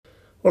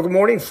Well, good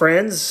morning,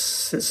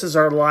 friends. This is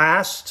our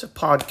last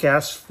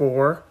podcast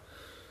for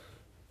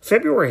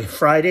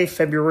Friday,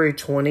 February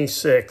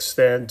 26th.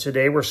 And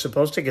today we're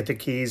supposed to get the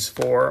keys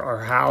for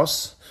our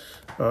house,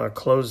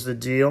 close the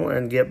deal,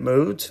 and get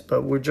moved.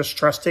 But we're just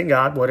trusting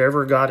God.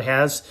 Whatever God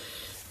has,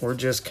 we're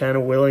just kind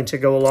of willing to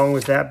go along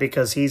with that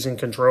because He's in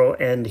control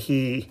and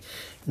He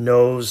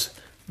knows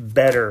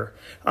better.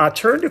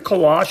 Turn to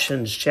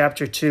Colossians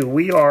chapter 2.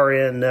 We are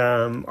in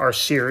our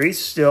series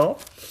still.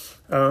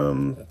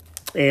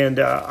 And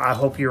I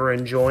hope you're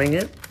enjoying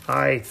it.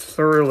 I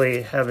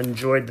thoroughly have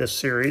enjoyed this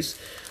series.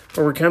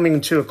 But we're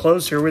coming to a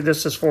close here.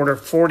 This is for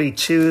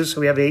 42,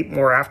 so we have 8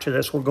 more after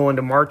this. We'll go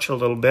into March a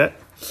little bit.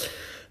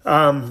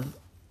 And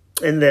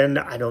then,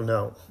 I don't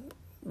know,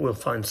 we'll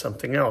find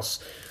something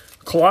else.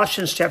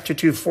 Colossians chapter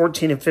 2,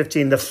 14 and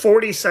 15. The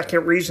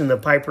 42nd reason the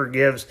Piper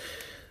gives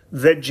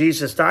that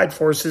Jesus died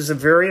for us is a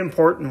very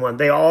important one.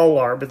 They all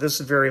are, but this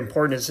is very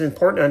important. It's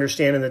important to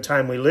understand in the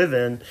time we live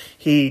in,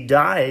 He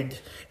died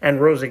and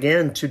rose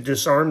again to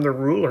disarm the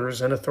rulers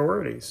and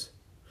authorities.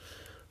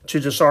 To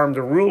disarm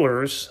the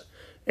rulers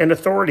and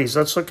authorities.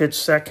 Let's look at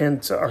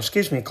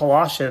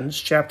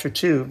Colossians chapter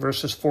 2,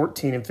 verses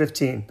 14 and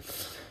 15.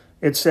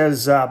 It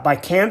says, by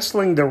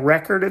canceling the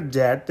record of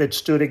debt that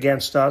stood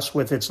against us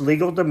with its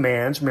legal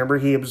demands, remember,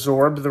 He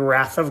absorbed the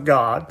wrath of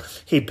God.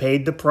 He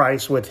paid the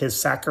price with His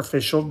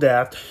sacrificial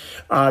death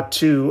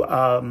to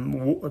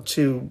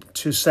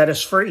set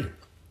us free.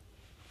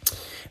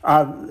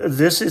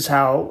 This is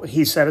how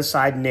He set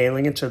aside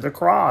nailing it to the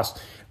cross.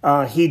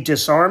 He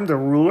disarmed the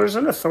rulers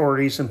and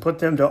authorities and put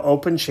them to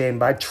open shame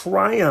by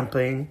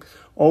triumphing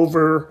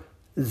over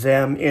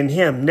them in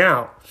Him.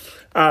 Now,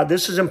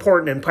 this is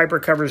important, and Piper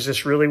covers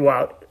this really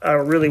well.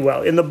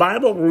 In the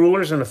Bible,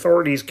 rulers and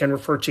authorities can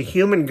refer to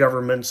human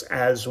governments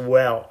as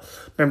well.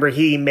 Remember,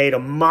 He made a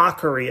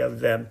mockery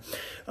of them.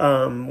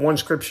 One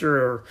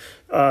scripture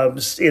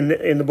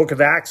in the book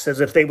of Acts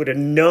says if they would have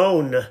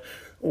known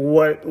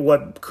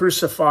what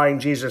crucifying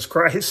Jesus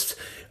Christ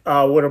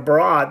would have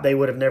brought, they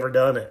would have never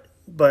done it.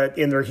 But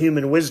in their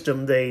human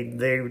wisdom,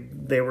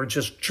 they were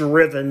just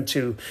driven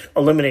to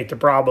eliminate the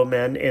problem,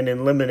 and in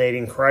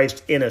eliminating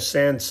Christ, in a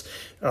sense,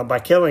 by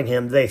killing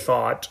Him, they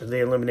thought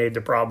they eliminated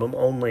the problem,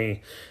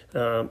 only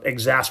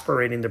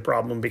exasperating the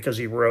problem because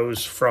He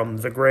rose from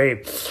the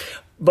grave.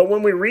 But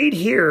when we read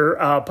here,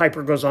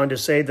 Piper goes on to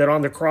say that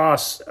on the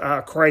cross,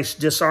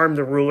 Christ disarmed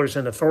the rulers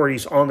and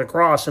authorities on the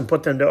cross and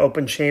put them to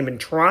open shame and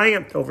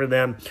triumphed over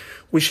them.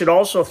 We should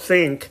also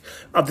think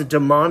of the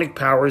demonic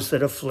powers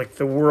that afflict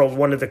the world.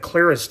 One of the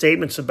clearest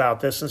statements about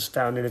this is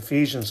found in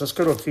Ephesians. Let's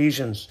go to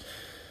Ephesians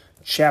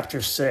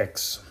chapter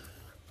 6.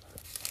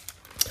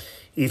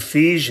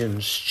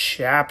 Ephesians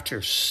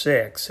chapter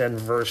 6 and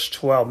verse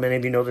 12. Many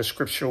of you know the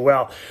scripture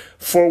well.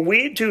 For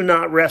we do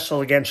not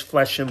wrestle against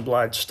flesh and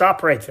blood.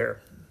 Stop right there.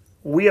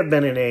 We have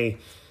been in a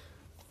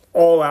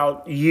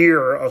all-out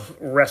year of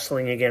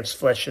wrestling against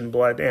flesh and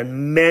blood,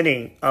 and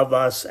many of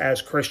us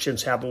as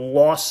Christians have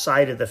lost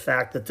sight of the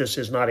fact that this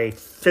is not a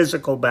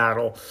physical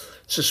battle,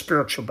 it's a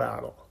spiritual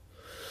battle.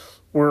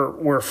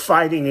 We're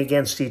fighting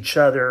against each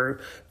other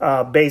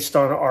based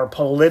on our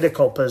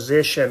political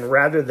position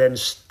rather than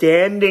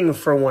standing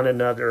for one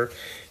another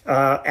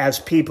as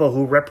people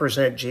who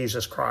represent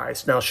Jesus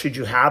Christ. Now, should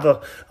you have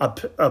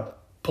a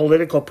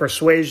political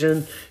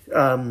persuasion,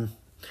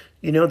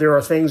 there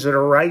are things that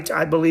are right,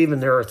 I believe,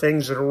 and there are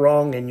things that are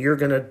wrong, and you're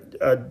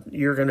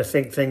gonna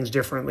think things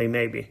differently,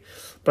 maybe.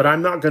 But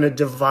I'm not going to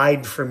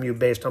divide from you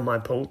based on my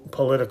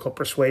political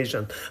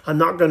persuasion. I'm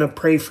not going to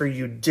pray for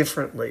you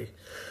differently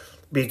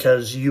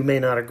because you may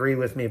not agree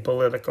with me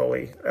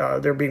politically.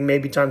 There may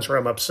be times where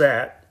I'm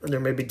upset. There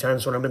may be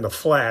times when I'm in the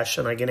flesh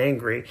and I get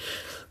angry.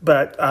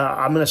 But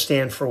I'm going to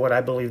stand for what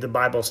I believe the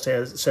Bible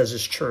says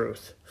is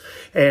truth.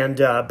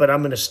 But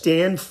I'm going to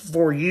stand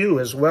for you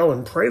as well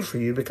and pray for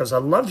you because I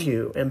love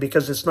you and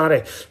because it's not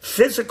a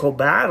physical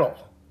battle.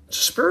 It's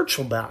a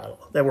spiritual battle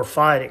that we're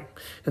fighting.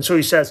 And so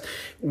he says,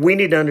 we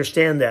need to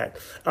understand that.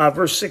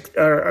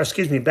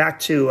 Back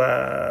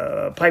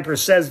to Piper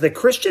says, the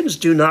Christians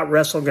do not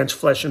wrestle against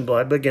flesh and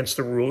blood, but against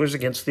the rulers,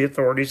 against the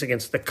authorities,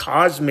 against the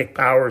cosmic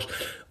powers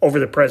over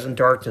the present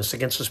darkness,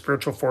 against the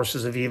spiritual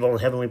forces of evil in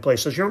heavenly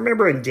places. You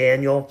remember in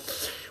Daniel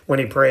when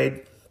he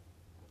prayed,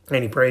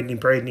 and he prayed, and he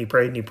prayed, and he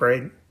prayed, and he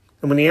prayed.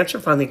 And when the answer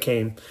finally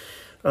came,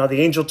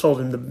 the angel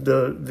told him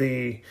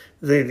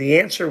the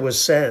answer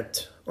was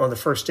sent on the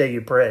first day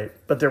you prayed.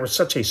 But there was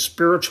such a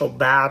spiritual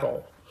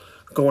battle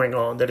going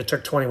on that it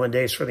took 21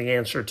 days for the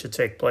answer to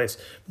take place.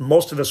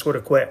 Most of us would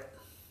have quit.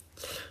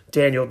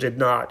 Daniel did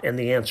not, and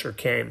the answer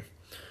came.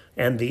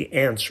 And the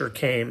answer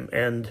came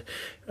and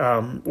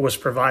was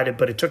provided,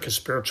 but it took a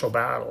spiritual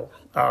battle.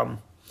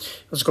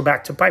 Let's go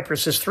back to Piper. It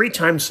says 3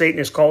 times Satan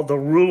is called the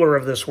ruler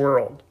of this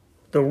world.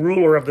 The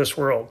ruler of this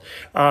world.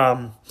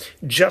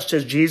 Just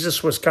as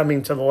Jesus was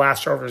coming to the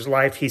last hour of his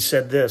life, he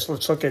said this.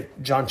 Let's look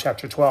at John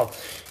chapter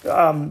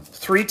 12.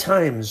 3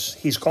 times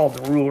he's called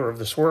the ruler of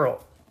this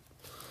world.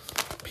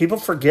 People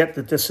forget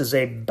that this is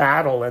a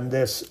battle and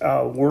this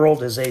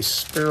world is a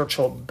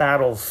spiritual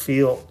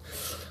battlefield.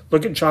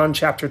 Look at John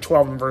chapter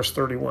 12 and verse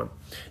 31.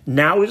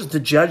 Now is the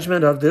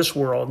judgment of this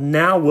world.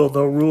 Now will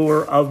the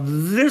ruler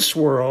of this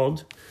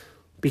world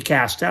be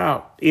cast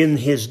out. In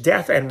his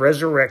death and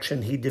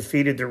resurrection, he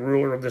defeated the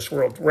ruler of this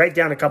world. Write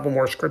down a couple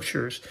more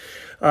scriptures.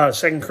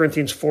 2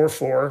 Corinthians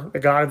 4:4, the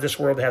God of this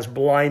world has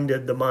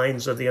blinded the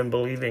minds of the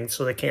unbelieving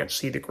so they can't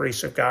see the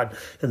grace of God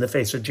in the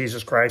face of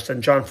Jesus Christ.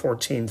 And John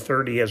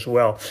 14:30 as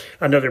well,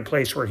 another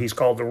place where he's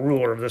called the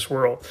ruler of this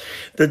world.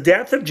 The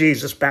death of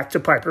Jesus, back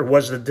to Piper,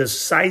 was the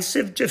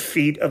decisive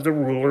defeat of the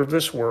ruler of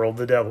this world,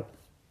 the devil.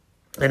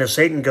 And as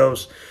Satan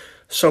goes,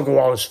 so go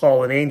all his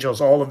fallen angels.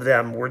 All of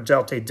them were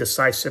dealt a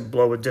decisive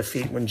blow of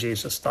defeat when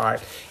Jesus died.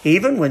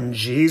 Even when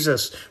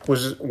Jesus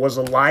was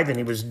alive and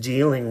he was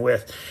dealing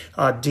with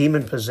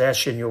demon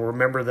possession, you'll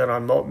remember that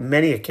on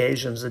many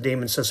occasions the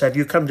demon says, have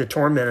you come to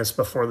torment us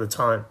before the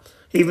time?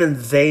 Even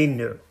they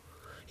knew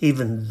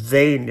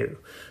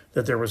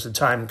that there was a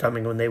time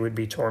coming when they would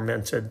be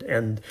tormented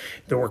and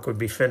the work would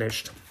be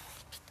finished.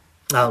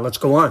 Let's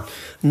go on.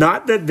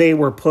 Not that they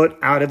were put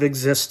out of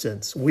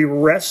existence. We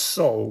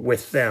wrestle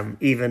with them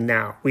even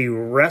now. We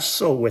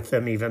wrestle with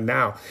them even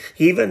now.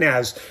 Even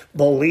as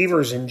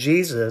believers in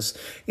Jesus,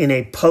 in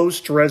a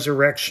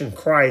post-resurrection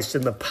Christ,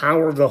 in the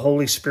power of the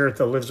Holy Spirit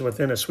that lives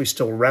within us, we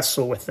still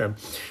wrestle with them.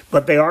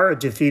 But they are a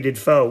defeated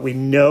foe. We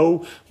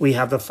know we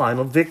have the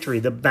final victory.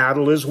 The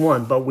battle is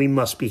won, but we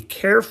must be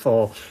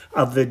careful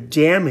of the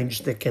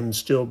damage that can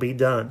still be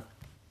done.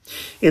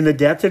 In the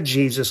death of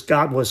Jesus,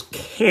 God was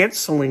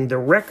canceling the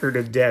record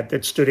of debt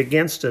that stood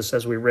against us,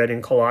 as we read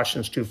in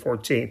Colossians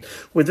 2:14,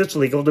 with its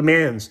legal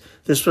demands.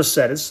 This was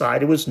set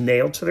aside. It was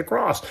nailed to the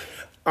cross.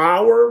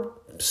 Our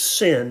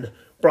sin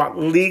brought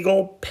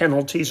legal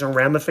penalties and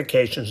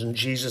ramifications, and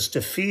Jesus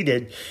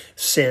defeated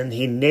sin.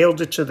 He nailed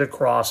it to the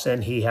cross,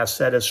 and he has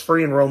set us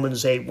free in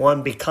Romans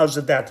 8:1. Because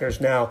of that, there's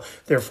now,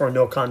 therefore,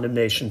 no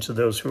condemnation to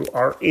those who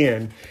are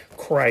in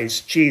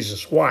Christ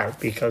Jesus. Why?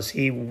 Because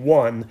he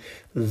won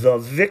the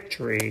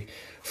victory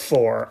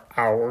for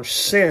our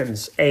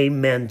sins.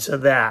 Amen to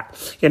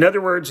that. In other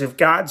words, if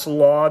God's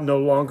law no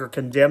longer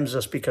condemns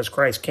us because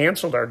Christ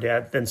canceled our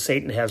debt, then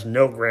Satan has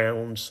no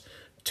grounds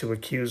to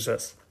accuse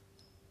us.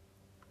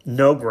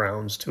 No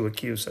grounds to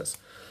accuse us.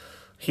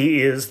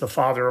 He is the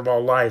father of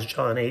all lies,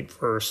 John 8,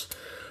 verse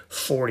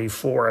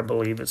 44, I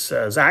believe it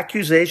says.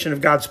 Accusation of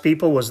God's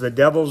people was the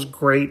devil's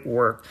great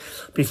work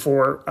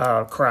before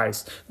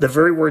Christ. The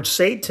very word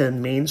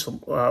Satan means,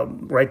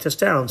 write this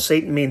down,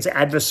 Satan means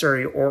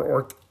adversary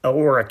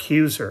or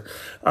accuser.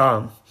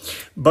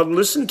 But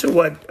listen to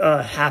what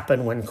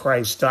happened when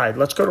Christ died.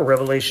 Let's go to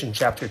Revelation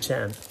chapter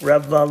 10.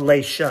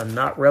 Revelation,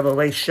 not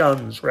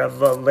revelations,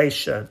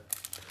 revelation.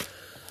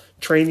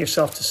 Train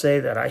yourself to say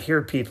that. I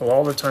hear people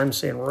all the time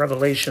saying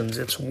revelations.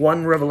 It's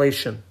one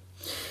revelation.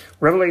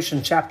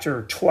 Revelation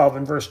chapter 12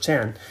 and verse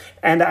 10.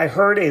 And I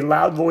heard a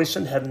loud voice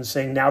in heaven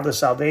saying, now the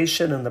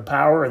salvation and the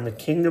power and the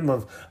kingdom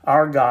of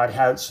our God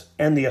has,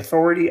 and the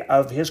authority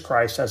of his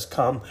Christ has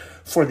come,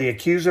 for the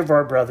accuser of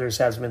our brothers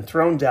has been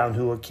thrown down,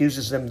 who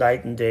accuses them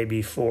night and day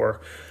before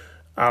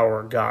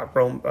our God.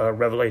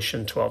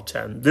 Revelation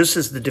 12:10. This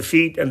is the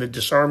defeat and the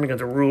disarming of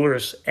the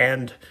rulers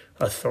and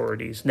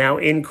authorities. Now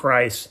in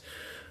Christ,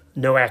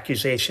 no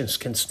accusations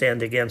can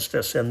stand against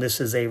us, and this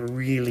is a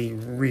really,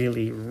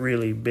 really,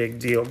 really big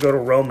deal. Go to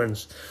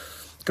Romans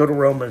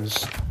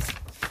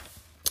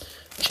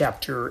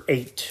chapter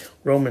 8.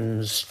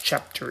 Romans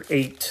chapter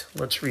 8.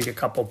 Let's read a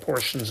couple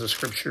portions of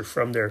scripture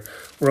from there.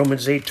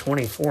 Romans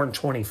 8:24 and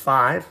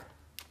 25.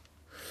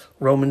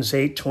 Romans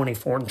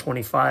 8:24 and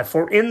 25.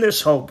 For in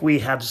this hope we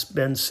have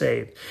been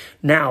saved.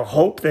 Now,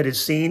 hope that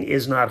is seen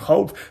is not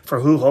hope,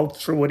 for who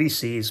hopes for what he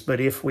sees? But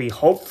if we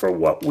hope for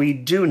what we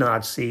do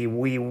not see,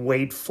 we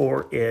wait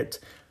for it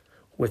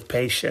with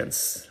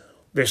patience.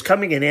 There's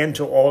coming an end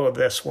to all of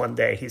this one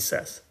day, he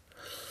says.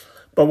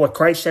 But what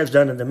Christ has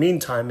done in the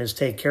meantime is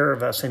take care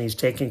of us, and he's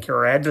taking care of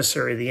our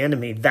adversary, the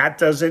enemy. That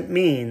doesn't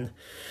mean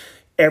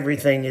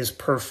everything is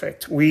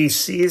perfect. We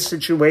see a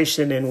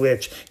situation in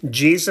which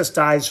Jesus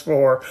dies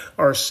for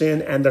our sin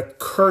and the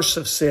curse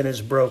of sin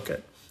is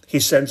broken.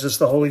 He sends us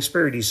the Holy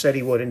Spirit. He said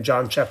he would in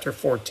John chapter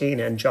 14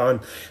 and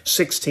John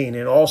 16,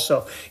 and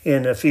also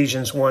in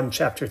Ephesians 1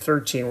 chapter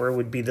 13, where it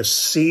would be the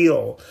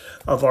seal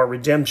of our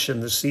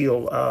redemption, the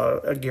seal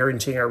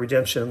guaranteeing our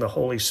redemption in the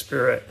Holy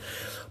Spirit.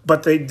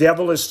 But the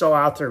devil is still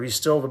out there. He's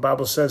still, the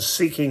Bible says,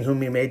 seeking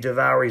whom he may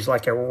devour. He's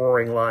like a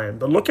roaring lion.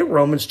 But look at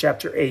Romans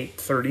chapter 8,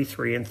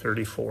 33 and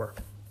 34.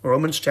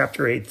 Romans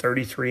chapter 8,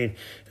 33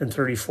 and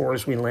 34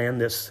 as we land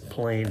this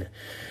plane.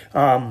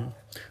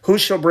 Who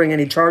shall bring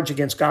any charge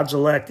against God's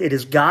elect? It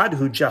is God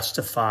who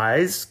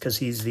justifies, because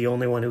he's the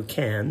only one who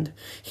can.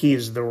 He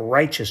is the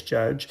righteous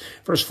judge.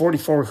 Verse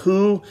 44,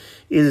 who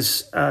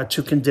is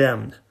to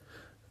condemn?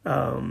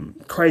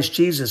 Christ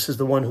Jesus is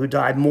the one who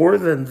died. More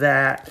than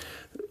that,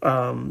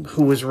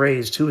 who was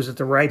raised, who is at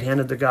the right hand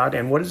of the God.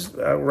 And what is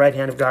right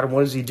hand of God? And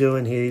what is he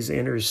doing? He's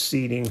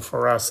interceding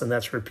for us. And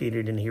that's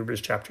repeated in Hebrews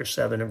chapter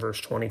 7 and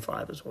verse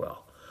 25 as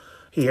well.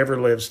 He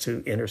ever lives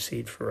to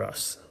intercede for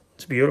us.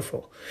 It's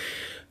beautiful.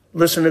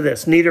 Listen to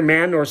this. Neither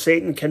man nor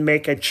Satan can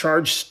make a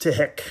charged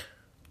stick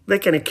They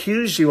can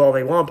accuse you all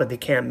they want, but they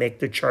can't make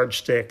the charge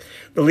stick.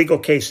 The legal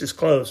case is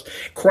closed.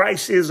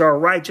 Christ is our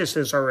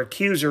righteousness. Our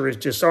accuser is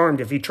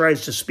disarmed. If he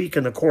tries to speak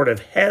in the court of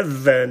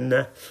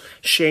heaven,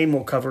 shame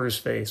will cover his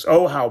face.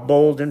 Oh, how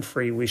bold and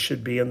free we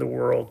should be in the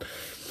world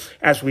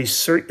as we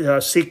seek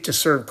to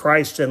serve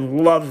Christ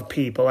and love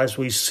people, as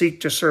we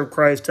seek to serve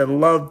Christ and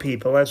love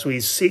people, as we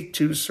seek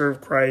to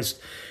serve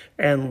Christ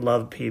and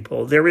love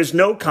people. There is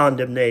no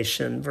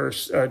condemnation,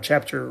 Romans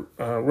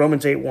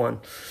 8:1,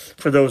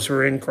 for those who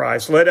are in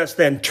Christ. Let us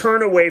then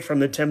turn away from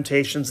the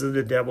temptations of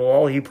the devil.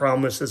 All he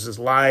promises is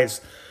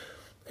lies,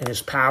 and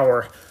his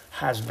power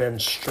has been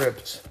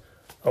stripped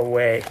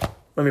away.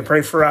 Let me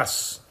pray for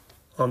us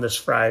on this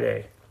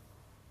Friday.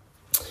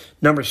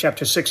 Numbers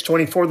chapter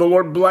 6:24, the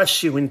Lord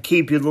bless you and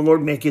keep you. The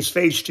Lord make his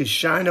face to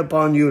shine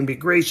upon you and be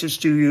gracious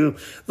to you.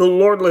 The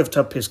Lord lift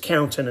up his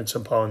countenance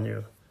upon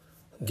you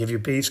and give you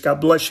peace.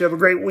 God bless you. Have a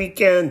great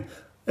weekend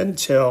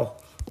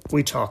until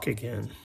we talk again.